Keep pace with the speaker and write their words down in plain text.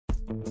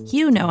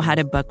You know how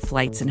to book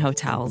flights and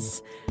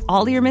hotels.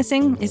 All you're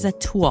missing is a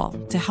tool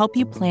to help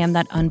you plan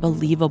that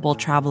unbelievable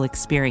travel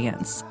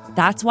experience.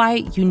 That's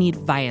why you need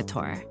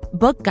Viator.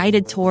 Book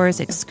guided tours,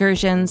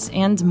 excursions,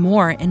 and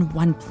more in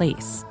one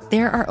place.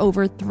 There are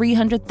over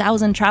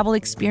 300,000 travel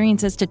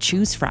experiences to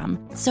choose from,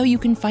 so you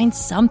can find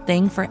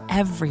something for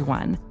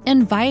everyone.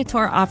 And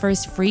Viator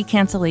offers free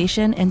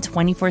cancellation and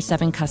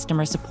 24/7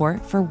 customer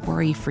support for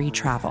worry-free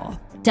travel.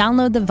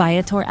 Download the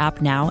Viator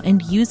app now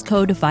and use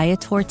code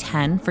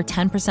Viator10 for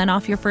 10%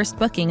 off your first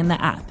booking in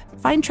the app.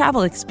 Find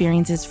travel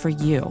experiences for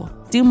you.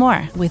 Do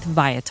more with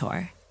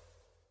Viator.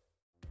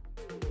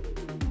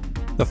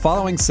 The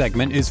following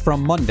segment is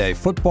from Monday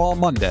Football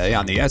Monday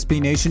on the SB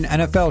Nation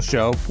NFL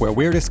Show, where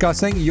we're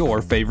discussing your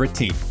favorite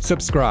team.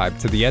 Subscribe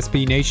to the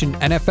SB Nation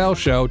NFL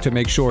Show to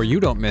make sure you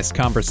don't miss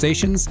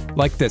conversations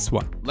like this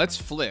one. Let's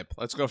flip.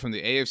 Let's go from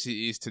the AFC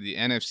East to the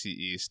NFC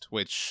East,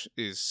 which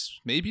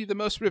is maybe the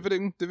most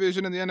riveting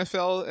division in the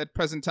NFL at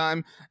present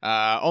time.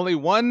 Only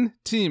one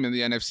team in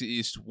the NFC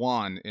East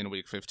won in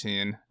Week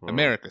 15,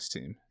 America's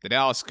team. The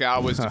Dallas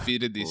Cowboys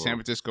defeated the San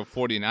Francisco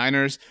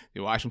 49ers.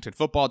 The Washington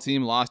football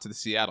team lost to the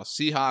Seattle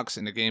Seahawks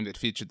in a game that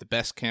featured the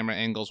best camera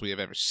angles we have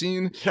ever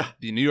seen.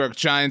 The New York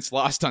Giants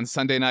lost on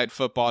Sunday Night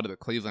Football to the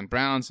Cleveland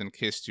Browns and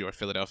kissed your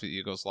Philadelphia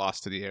Eagles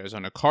lost to the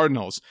Arizona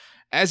Cardinals.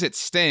 As it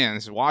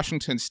stands,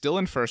 Washington's still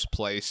in first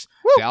place.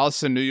 Woo!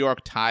 Dallas and New York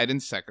tied in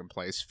second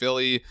place.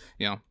 Philly,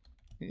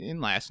 in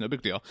last, no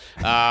big deal.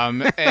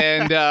 Love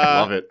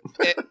it.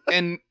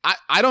 and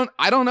I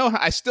don't know.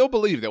 I still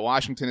believe that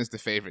Washington is the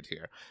favorite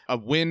here. A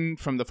win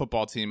from the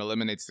football team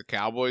eliminates the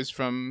Cowboys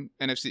from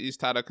NFC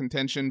East title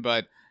contention,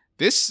 but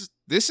this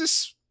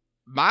is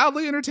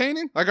mildly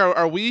entertaining. Like,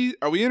 are we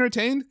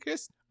entertained,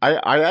 Kiss?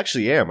 I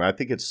actually am. I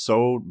think it's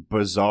so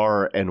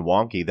bizarre and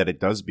wonky that it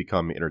does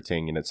become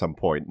entertaining at some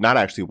point. Not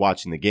actually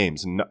watching the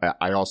games. And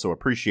I also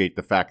appreciate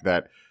the fact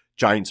that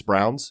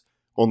Giants-Browns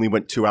only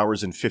went 2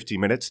 hours and 50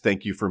 minutes.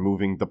 Thank you for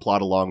moving the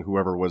plot along,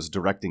 whoever was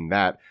directing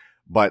that.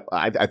 But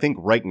I think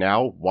right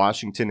now,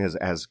 Washington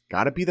has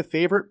got to be the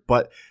favorite.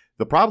 But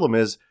the problem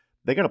is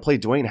they got to play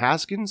Dwayne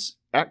Haskins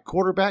at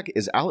quarterback.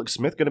 Is Alex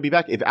Smith going to be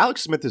back? If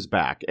Alex Smith is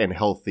back and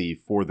healthy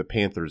for the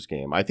Panthers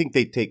game, I think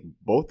they take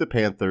both the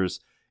Panthers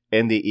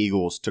and the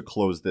Eagles to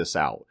close this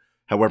out.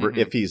 However,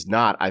 if he's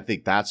not, I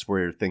think that's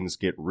where things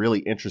get really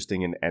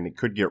interesting and it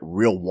could get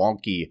real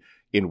wonky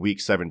in Week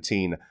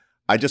 17.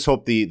 I just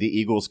hope the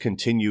Eagles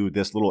continue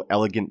this little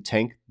elegant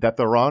tank that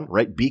they're on,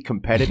 right? Be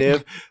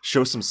competitive,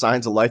 show some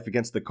signs of life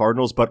against the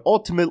Cardinals, but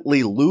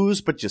ultimately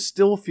lose, but you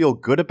still feel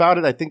good about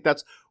it. I think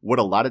that's what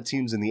a lot of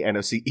teams in the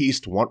NFC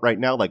East want right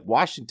now. Like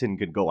Washington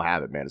could go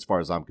have it, man, as far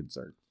as I'm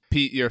concerned.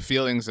 Pete, your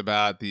feelings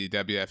about the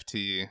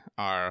WFT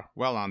are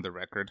well on the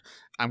record.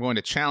 I'm going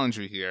to challenge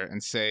you here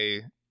and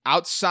say,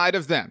 outside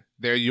of them,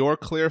 they're your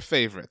clear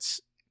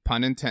favorites,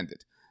 pun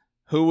intended.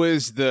 Who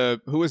is the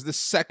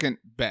second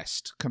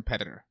best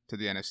competitor to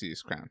the NFC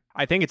East crown?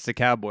 I think it's the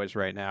Cowboys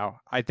right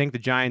now. I think the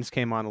Giants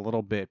came on a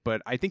little bit,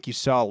 but I think you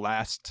saw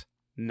last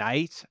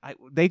night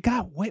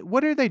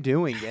what are they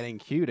doing getting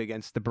cute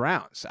against the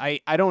Browns?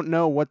 I don't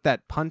know what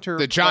that punter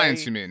the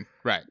Giants you mean,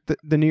 right?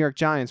 The New York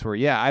Giants were.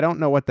 Yeah, I don't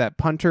know what that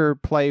punter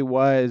play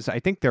was. I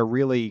think they're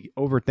really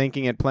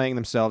overthinking it, playing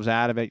themselves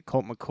out of it.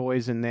 Colt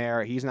McCoy's in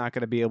there. He's not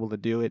going to be able to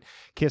do it.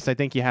 Kiss, I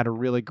think you had a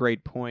really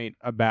great point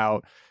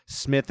about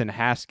Smith and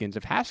Haskins.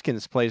 If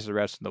Haskins plays the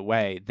rest of the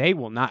way, they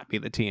will not be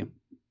the team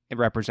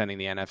representing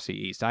the NFC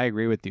East. I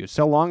agree with you.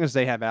 So long as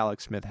they have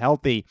Alex Smith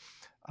healthy,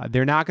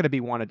 they're not going to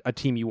be a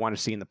team you want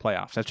to see in the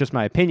playoffs. That's just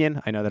my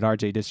opinion. I know that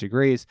RJ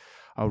disagrees.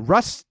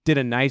 Russ did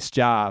a nice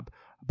job,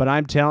 but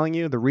I'm telling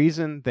you, the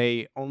reason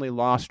they only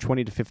lost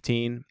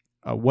 20-15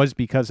 was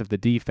because of the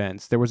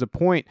defense. There was a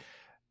point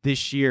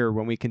this year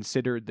when we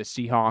considered the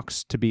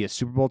Seahawks to be a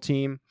Super Bowl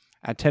team.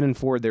 At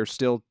 10-4, they're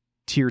still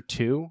tier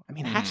 2. I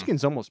mean,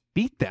 Haskins almost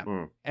beat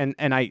them. And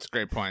That's a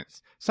great point.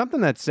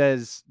 Something that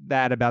says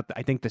that about,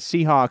 I think, the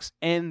Seahawks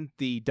and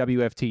the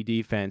WFT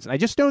defense. And I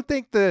just don't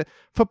think the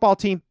football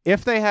team,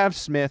 if they have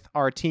Smith,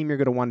 are a team you're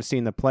going to want to see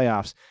in the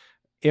playoffs.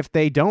 If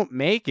they don't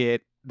make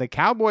it, the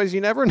Cowboys,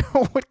 you never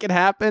know what could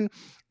happen.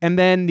 And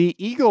then the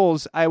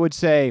Eagles, I would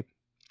say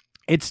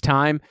it's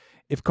time.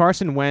 If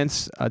Carson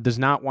Wentz does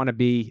not want to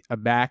be a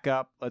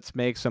backup, let's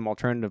make some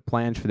alternative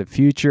plans for the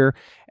future.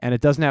 And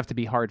it doesn't have to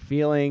be hard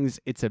feelings.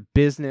 It's a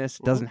business.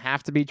 It doesn't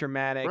have to be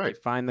dramatic. Right.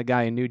 You find the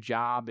guy a new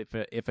job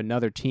if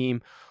another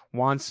team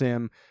wants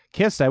him.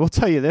 Kiss, I will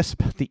tell you this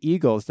about the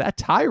Eagles. That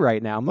tie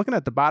right now, I'm looking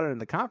at the bottom of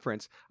the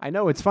conference. I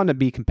know it's fun to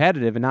be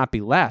competitive and not be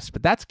less,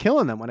 but that's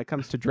killing them when it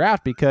comes to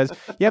draft because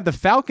you have the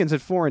Falcons at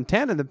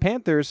 4-10 and the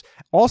Panthers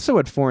also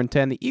at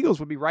 4-10. The Eagles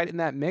would be right in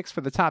that mix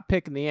for the top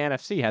pick in the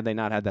NFC had they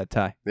not had that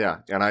tie. Yeah,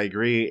 and I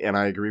agree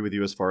with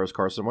you as far as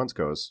Carson Wentz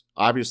goes.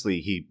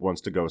 Obviously, he wants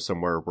to go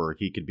somewhere where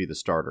he could be the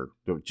starter.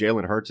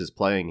 Jalen Hurts is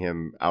playing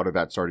him out of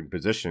that starting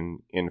position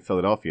in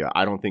Philadelphia.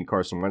 I don't think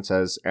Carson Wentz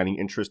has any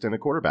interest in a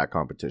quarterback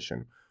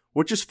competition,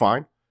 which is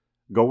fine.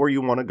 Go where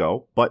you want to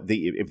go. But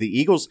if the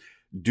Eagles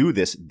do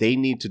this, they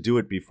need to do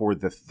it before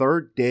the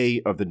third day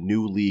of the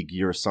new league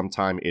year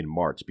sometime in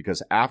March,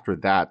 because after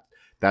that,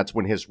 that's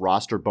when his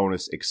roster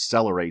bonus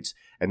accelerates,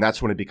 and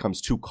that's when it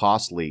becomes too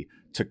costly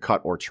to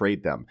cut or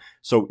trade them.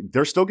 So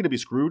they're still going to be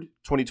screwed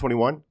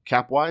 2021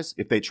 cap-wise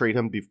if they trade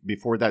him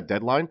before that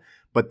deadline,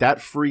 but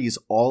that frees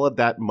all of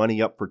that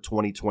money up for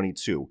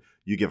 2022.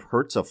 You give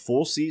Hurts a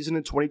full season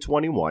in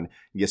 2021.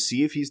 You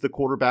see if he's the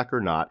quarterback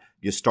or not.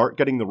 You start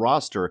getting the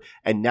roster,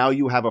 and now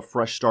you have a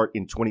fresh start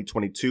in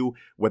 2022,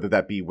 whether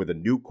that be with a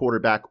new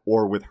quarterback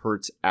or with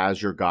Hurts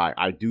as your guy.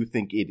 I do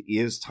think it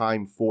is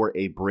time for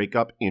a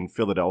breakup in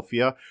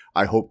Philadelphia.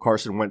 I hope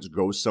Carson Wentz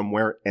goes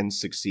somewhere and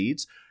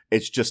succeeds.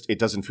 It's just, it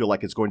doesn't feel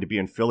like it's going to be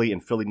in Philly,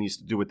 and Philly needs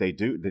to do what they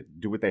do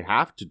what they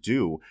have to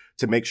do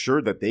to make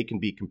sure that they can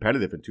be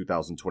competitive in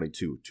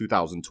 2022,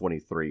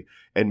 2023,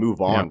 and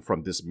move on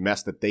from this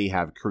mess that they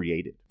have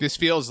created. This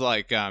feels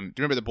like, do you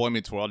remember the Boy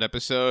Meets World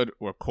episode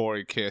where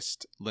Corey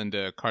kissed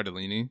Linda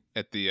Cardellini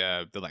at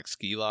the like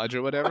ski lodge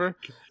or whatever?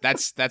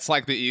 That's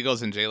like the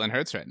Eagles and Jalen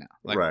Hurts right now.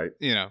 Like, right.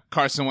 You know,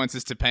 Carson Wentz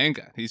is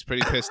Topanga. He's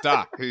pretty pissed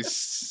off.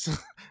 He's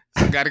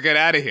got to get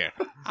out of here.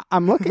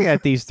 I'm looking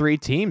at these three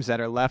teams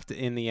that are left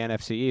in the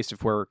NFC East,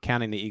 if we're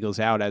counting the Eagles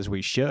out as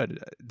we should.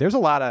 There's a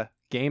lot of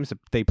games that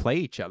they play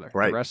each other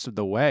the rest of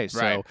the way.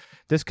 So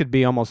this could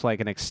be almost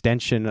like an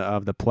extension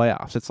of the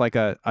playoffs. It's like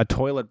a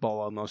toilet bowl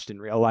almost in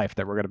real life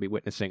that we're going to be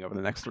witnessing over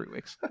the next 3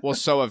 weeks. Well,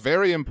 so a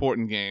very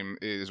important game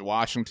is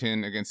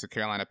Washington against the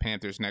Carolina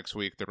Panthers next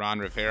week, the Ron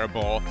Rivera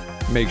Bowl.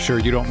 Make sure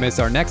you don't miss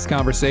our next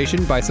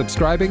conversation by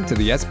subscribing to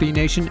the SB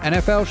Nation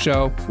NFL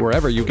show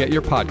wherever you get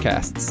your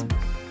podcasts.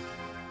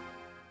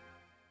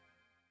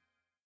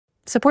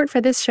 Support for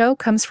this show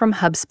comes from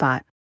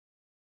HubSpot.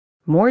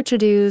 More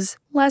to-dos,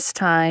 less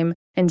time,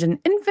 and an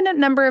infinite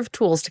number of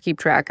tools to keep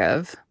track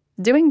of.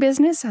 Doing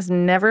business has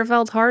never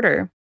felt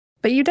harder.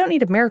 But you don't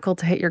need a miracle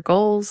to hit your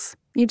goals.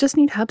 You just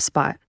need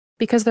HubSpot,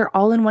 because their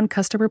all-in-one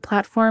customer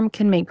platform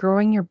can make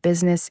growing your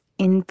business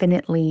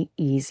infinitely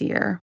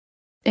easier.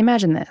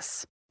 Imagine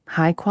this: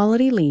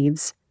 high-quality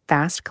leads,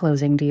 fast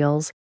closing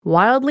deals,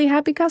 wildly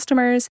happy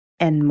customers,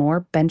 and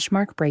more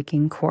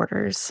benchmark-breaking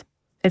quarters.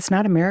 It's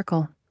not a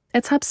miracle.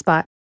 It's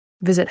HubSpot.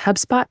 Visit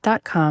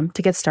HubSpot.com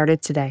to get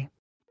started today.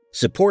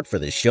 Support for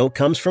this show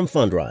comes from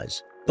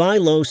Fundrise. Buy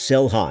low,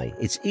 sell high.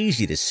 It's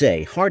easy to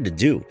say, hard to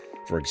do.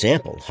 For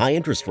example, high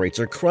interest rates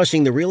are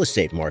crushing the real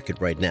estate market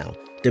right now.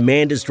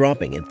 Demand is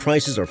dropping and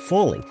prices are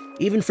falling,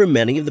 even for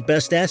many of the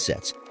best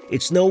assets.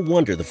 It's no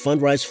wonder the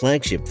Fundrise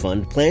Flagship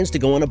Fund plans to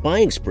go on a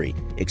buying spree,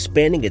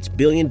 expanding its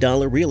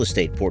billion-dollar real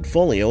estate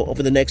portfolio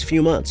over the next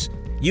few months.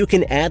 You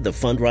can add the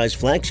Fundrise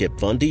Flagship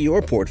Fund to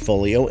your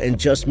portfolio in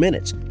just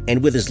minutes,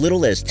 and with as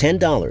little as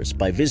 $10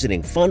 by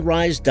visiting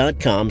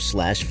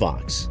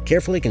fundrise.com/Fox.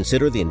 Carefully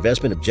consider the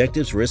investment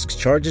objectives, risks,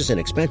 charges, and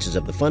expenses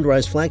of the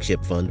Fundrise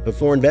Flagship Fund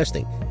before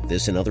investing.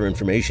 This and other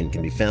information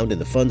can be found in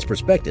the fund's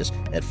prospectus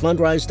at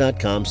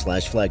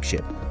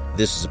fundrise.com/flagship.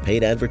 This is a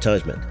paid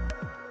advertisement.